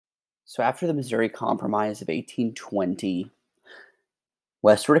So after the Missouri Compromise of 1820,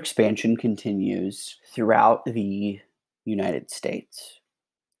 westward expansion continues throughout the United States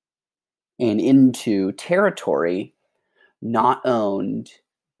and into territory not owned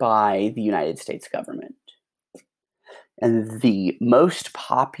by the United States government. And the most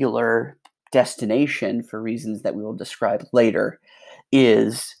popular destination, for reasons that we will describe later,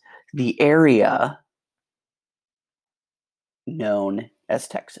 is the area known as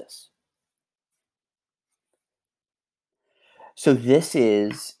Texas. So this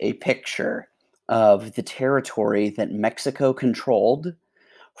is a picture of the territory that Mexico controlled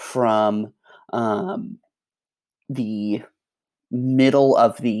from the middle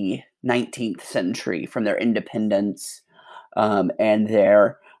of the 19th century, from their independence and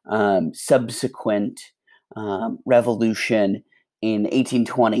their subsequent revolution in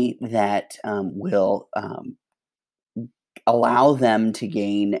 1820 that will allow them to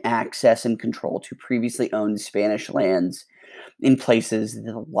gain access and control to previously owned Spanish lands in places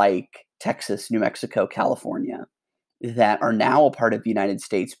like Texas, New Mexico, California, that are now a part of the United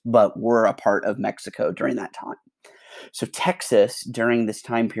States, but were a part of Mexico during that time. So Texas, during this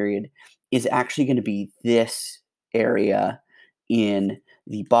time period, is actually going to be this area in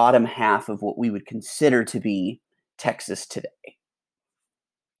the bottom half of what we would consider to be Texas today.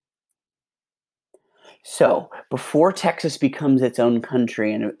 So before Texas becomes its own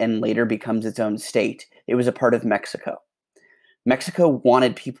country and later becomes its own state, it was a part of Mexico. Mexico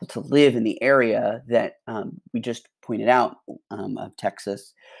wanted people to live in the area that we just pointed out of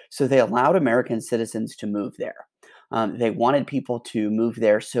Texas, so they allowed American citizens to move there. They wanted people to move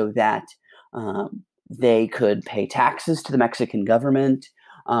there so that they could pay taxes to the Mexican government,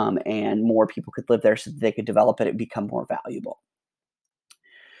 and more people could live there so that they could develop it and become more valuable.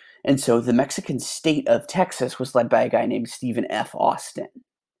 And so the Mexican state of Texas was led by a guy named Stephen F. Austin.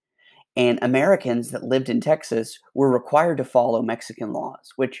 And Americans that lived in Texas were required to follow Mexican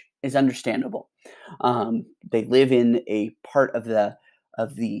laws, which is understandable. They live in a part of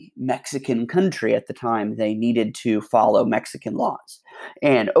the Mexican country at the time. They needed to follow Mexican laws.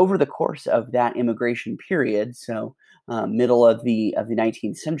 And over the course of that immigration period, so middle of the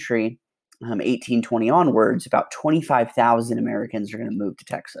 19th century, 1820 onwards, about 25,000 Americans are going to move to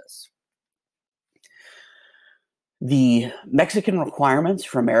Texas. The Mexican requirements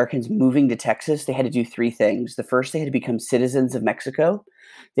for Americans moving to Texas, they had to do three things. The first, they had to become citizens of Mexico.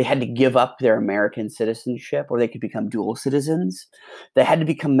 They had to give up their American citizenship, or they could become dual citizens. They had to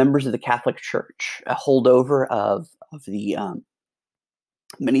become members of the Catholic Church, a holdover of the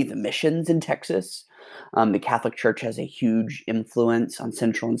many of the missions in Texas. The Catholic Church has a huge influence on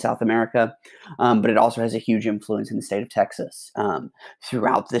Central and South America, but it also has a huge influence in the state of Texas.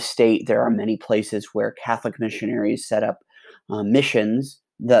 Throughout the state, there are many places where Catholic missionaries set up missions,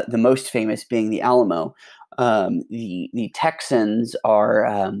 the most famous being the Alamo. The Texans are,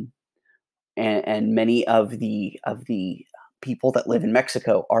 and many of the people that live in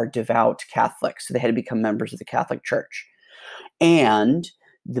Mexico are devout Catholics, so they had to become members of the Catholic Church. And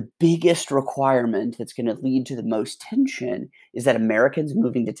the biggest requirement that's going to lead to the most tension is that Americans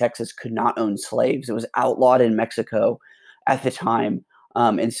moving to Texas could not own slaves. It was outlawed in Mexico at the time.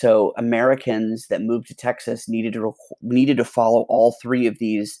 And so Americans that moved to Texas needed to follow all three of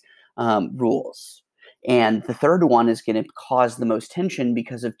these rules. And the third one is going to cause the most tension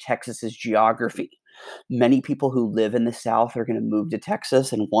because of Texas's geography. Many people who live in the South are going to move to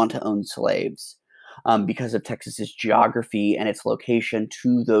Texas and want to own slaves. Because of Texas's geography and its location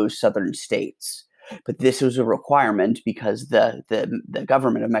to those southern states. But this was a requirement because the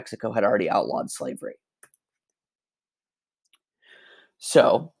government of Mexico had already outlawed slavery.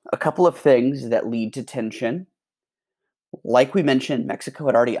 So, a couple of things that lead to tension. Like we mentioned, Mexico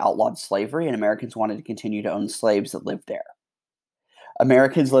had already outlawed slavery, and Americans wanted to continue to own slaves that lived there.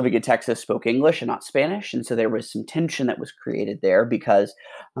 Americans living in Texas spoke English and not Spanish, and so there was some tension that was created there because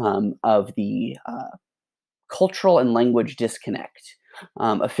of the cultural and language disconnect.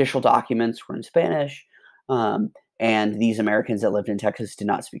 Official documents were in Spanish, and these Americans that lived in Texas did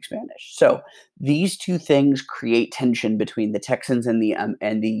not speak Spanish. So these two things create tension between the Texans and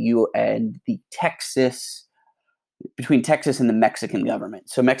between Texas and the Mexican government.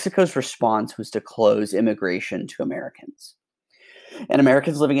 So Mexico's response was to close immigration to Americans. And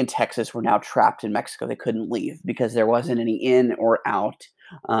Americans living in Texas were now trapped in Mexico. They couldn't leave because there wasn't any in or out.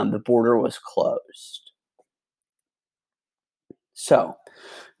 The border was closed. So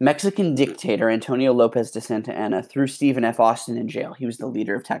Mexican dictator Antonio Lopez de Santa Anna threw Stephen F. Austin in jail. He was the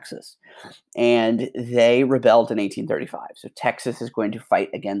leader of Texas. And they rebelled in 1835. So Texas is going to fight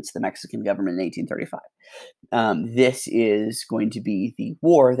against the Mexican government in 1835. This is going to be the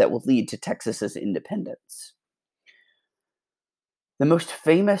war that will lead to Texas's independence. The most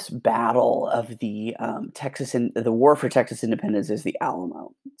famous battle of the the war for Texas independence is the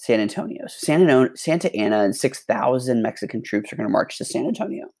Alamo, San Antonio. Santa Anna and 6,000 Mexican troops are going to march to San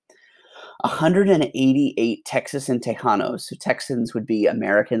Antonio. 188 Texas and Tejanos. So Texans would be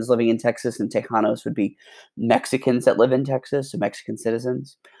Americans living in Texas, and Tejanos would be Mexicans that live in Texas, so Mexican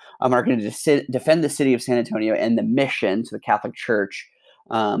citizens, are going to defend the city of San Antonio and the mission, so the Catholic Church,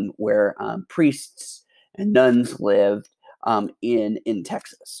 where priests and nuns lived in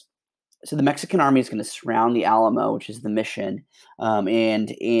Texas. So the Mexican army is going to surround the Alamo, which is the mission,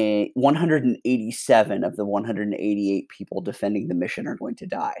 and 187 of the 188 people defending the mission are going to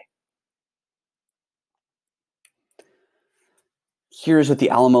die. Here's what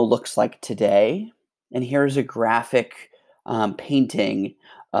the Alamo looks like today, and here's a graphic painting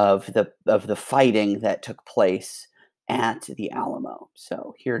of the fighting that took place at the Alamo.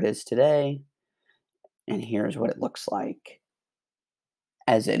 So here it is today, and here's what it looks like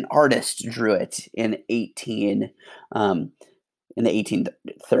as an artist drew it in the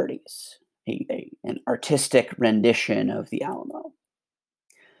 1830s, an artistic rendition of the Alamo.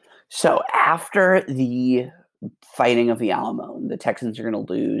 So after the fighting of the Alamo, the Texans are going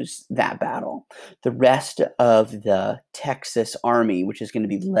to lose that battle. The rest of the Texas army, which is going to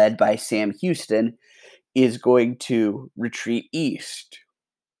be led by Sam Houston, is going to retreat east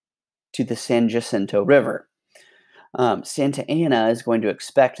to the San Jacinto River. Santa Anna is going to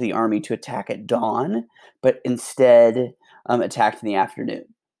expect the army to attack at dawn, but instead attacked in the afternoon.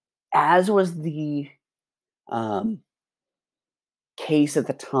 As was the case at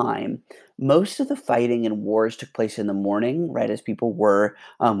the time, most of the fighting and wars took place in the morning, right, as people were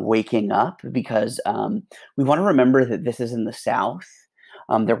waking up, because we want to remember that this is in the South.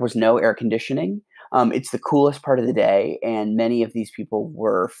 There was no air conditioning. It's the coolest part of the day, and many of these people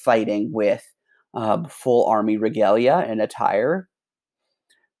were fighting with full army regalia and attire.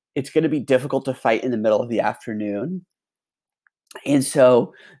 It's going to be difficult to fight in the middle of the afternoon, and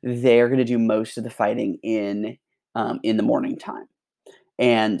so they're going to do most of the fighting in the morning time.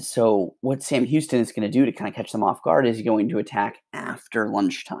 And so what Sam Houston is going to do to kind of catch them off guard is going to attack after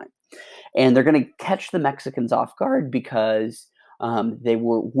lunchtime. And they're going to catch the Mexicans off guard because they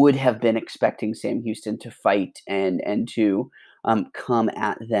would have been expecting Sam Houston to fight and to come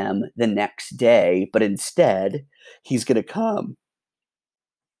at them the next day. But instead, he's going to come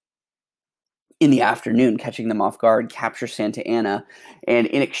in the afternoon, catching them off guard, capture Santa Anna, and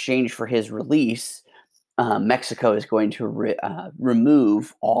in exchange for his release, Mexico is going to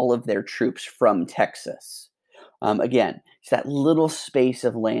remove all of their troops from Texas. Again, it's that little space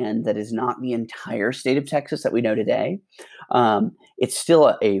of land that is not the entire state of Texas that we know today. It's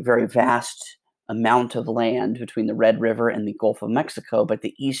still a very vast amount of land between the Red River and the Gulf of Mexico, but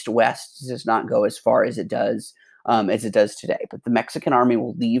the east-west does not go as far as it does today. But the Mexican army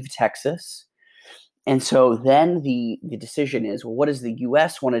will leave Texas. And so then the decision is, well, what does the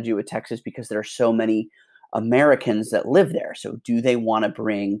U.S. want to do with Texas, because there are so many Americans that live there? So do they want to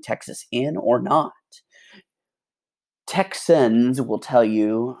bring Texas in or not? Texans will tell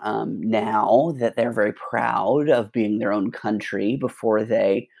you now that they're very proud of being their own country before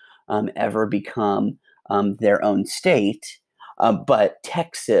they ever become their own state. But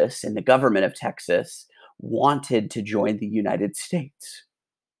Texas and the government of Texas wanted to join the United States.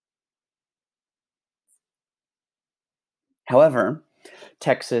 However,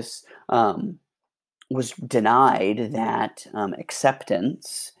 Texas was denied that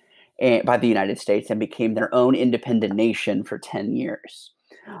acceptance by the United States and became their own independent nation for 10 years.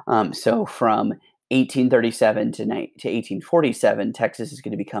 So from 1837 to 1847, Texas is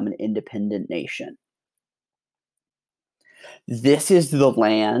going to become an independent nation. This is the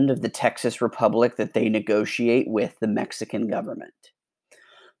land of the Texas Republic that they negotiate with the Mexican government.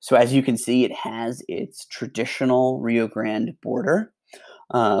 So as you can see, it has its traditional Rio Grande border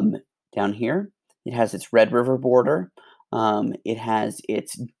down here. It has its Red River border. It has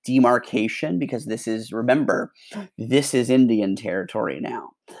its demarcation, because this is, remember, this is Indian territory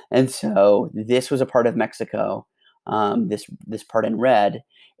now. And so this was a part of Mexico, this part in red,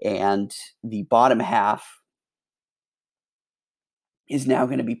 and the bottom half is now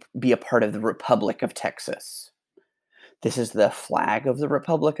going to be a part of the Republic of Texas. This is the flag of the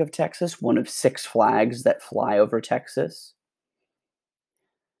Republic of Texas, one of 6 flags that fly over Texas.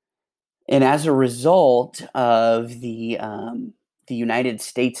 And as a result of the the United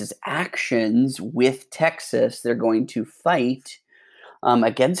States' actions with Texas, they're going to fight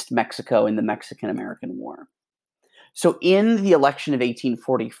against Mexico in the Mexican-American War. So in the election of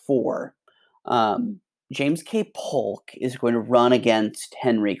 1844, um, James K. Polk is going to run against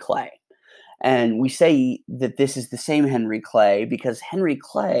Henry Clay. And we say that this is the same Henry Clay because Henry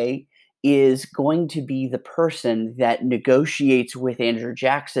Clay is going to be the person that negotiates with Andrew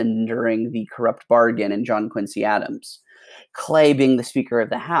Jackson during the corrupt bargain and John Quincy Adams. Clay, being the Speaker of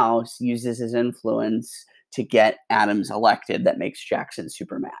the House, uses his influence to get Adams elected. That makes Jackson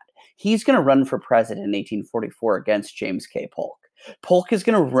super mad. He's going to run for president in 1844 against James K. Polk. Polk is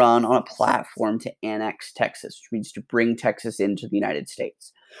going to run on a platform to annex Texas, which means to bring Texas into the United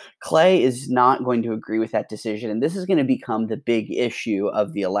States. Clay is not going to agree with that decision, and this is going to become the big issue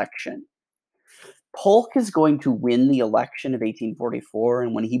of the election. Polk is going to win the election of 1844,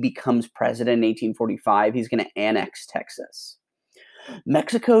 and when he becomes president in 1845, he's going to annex Texas.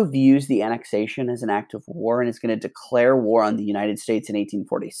 Mexico views the annexation as an act of war and is going to declare war on the United States in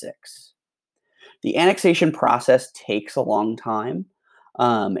 1846. The annexation process takes a long time,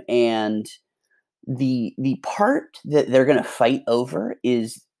 and the part that they're going to fight over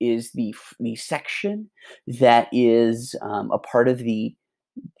is the section that is a part of the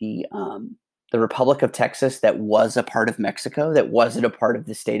Republic of Texas that was a part of Mexico, that wasn't a part of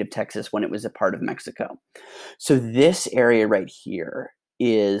the state of Texas when it was a part of Mexico. So this area right here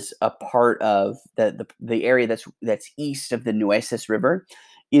is a part of the area that's east of the Nueces River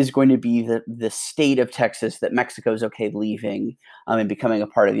is going to be the state of Texas that Mexico is okay leaving and becoming a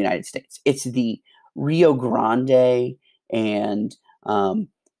part of the United States. It's the Rio Grande and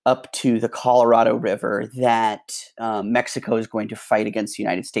up to the Colorado River that Mexico is going to fight against the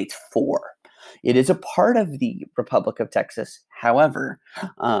United States for. It is a part of the Republic of Texas. However,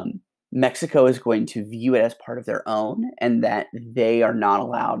 Mexico is going to view it as part of their own, and that they are not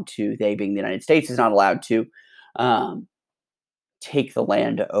allowed to, they being the United States, is not allowed to take the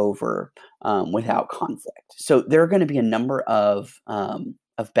land over without conflict. So there are going to be a number of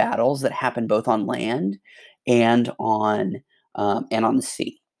battles that happen both on land and on the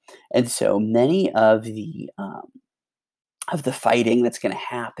sea. And so many of the fighting that's going to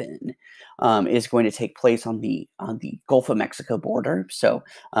happen is going to take place on the Gulf of Mexico border. So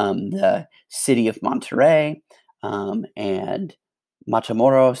the city of Monterrey and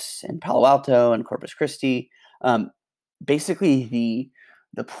Matamoros and Palo Alto and Corpus Christi. Basically,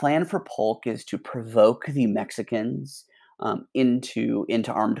 the plan for Polk is to provoke the Mexicans into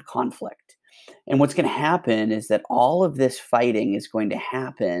armed conflict. And what's going to happen is that all of this fighting is going to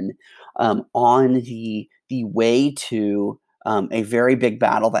happen on the way to a very big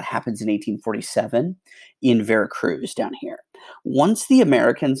battle that happens in 1847 in Veracruz down here. Once the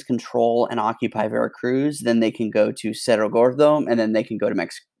Americans control and occupy Veracruz, then they can go to Cerro Gordo, and then they can go to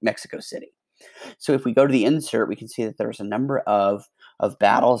Mexico City. So if we go to the insert, we can see that there's a number of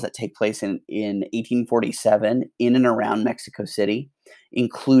battles that take place in 1847 in and around Mexico City,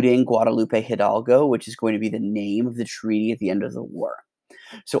 including Guadalupe Hidalgo, which is going to be the name of the treaty at the end of the war.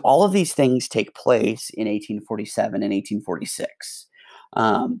 So all of these things take place in 1847 and 1846.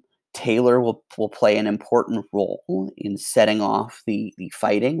 Taylor will play an important role in setting off the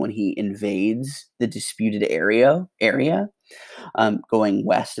fighting when he invades the disputed area going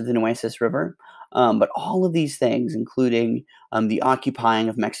west of the Nueces River. But all of these things, including the occupying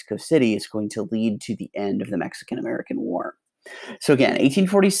of Mexico City, is going to lead to the end of the Mexican-American War. So again,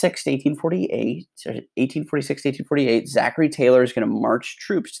 1846 to 1848, Zachary Taylor is going to march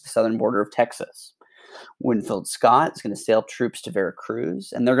troops to the southern border of Texas. Winfield Scott is going to sail troops to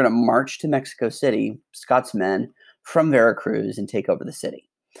Veracruz, and they're going to march to Mexico City, Scott's men, from Veracruz and take over the city.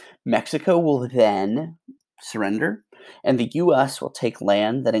 Mexico will then surrender, and the U.S. will take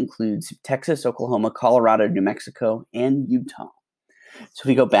land that includes Texas, Oklahoma, Colorado, New Mexico, and Utah. So if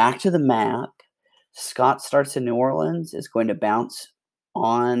we go back to the map, Scott starts in New Orleans, is going to bounce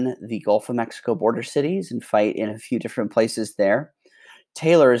on the Gulf of Mexico border cities and fight in a few different places there.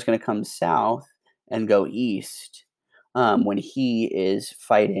 Taylor is going to come south and go east when he is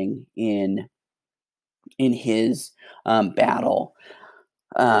fighting in his battle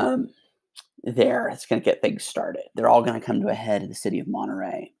there. It's going to get things started. They're all going to come to a head in the city of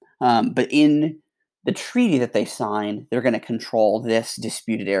Monterrey. But in the treaty that they sign, they're going to control this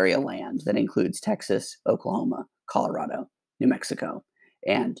disputed area land that includes Texas, Oklahoma, Colorado, New Mexico,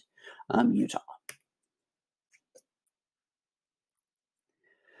 and Utah.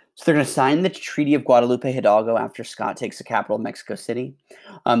 So they're going to sign the Treaty of Guadalupe Hidalgo after Scott takes the capital of Mexico City.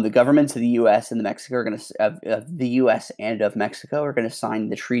 The governments of the U.S. and the Mexico are going to the U.S. and of Mexico are going to sign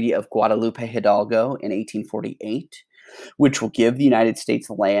the Treaty of Guadalupe Hidalgo in 1848. which will give the United States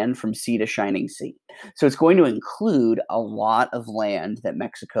land from sea to shining sea. So it's going to include a lot of land that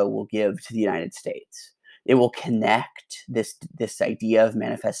Mexico will give to the United States. It will connect this idea of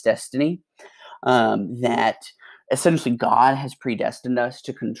manifest destiny, that essentially God has predestined us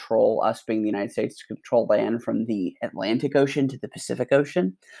to control, us being the United States, to control land from the Atlantic Ocean to the Pacific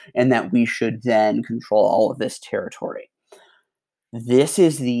Ocean, and that we should then control all of this territory. This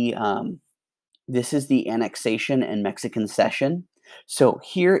is the annexation and Mexican cession. So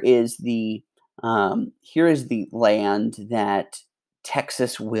here is the land that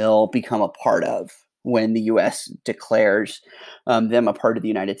Texas will become a part of when the U.S. declares them a part of the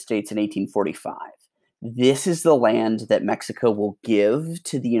United States in 1845. This is the land that Mexico will give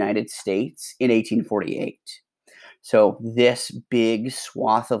to the United States in 1848. So this big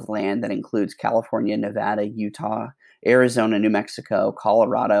swath of land that includes California, Nevada, Utah, Arizona, New Mexico,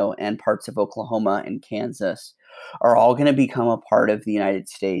 Colorado, and parts of Oklahoma and Kansas are all going to become a part of the United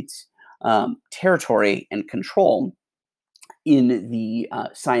States territory and control in the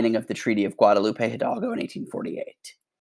signing of the Treaty of Guadalupe Hidalgo in 1848.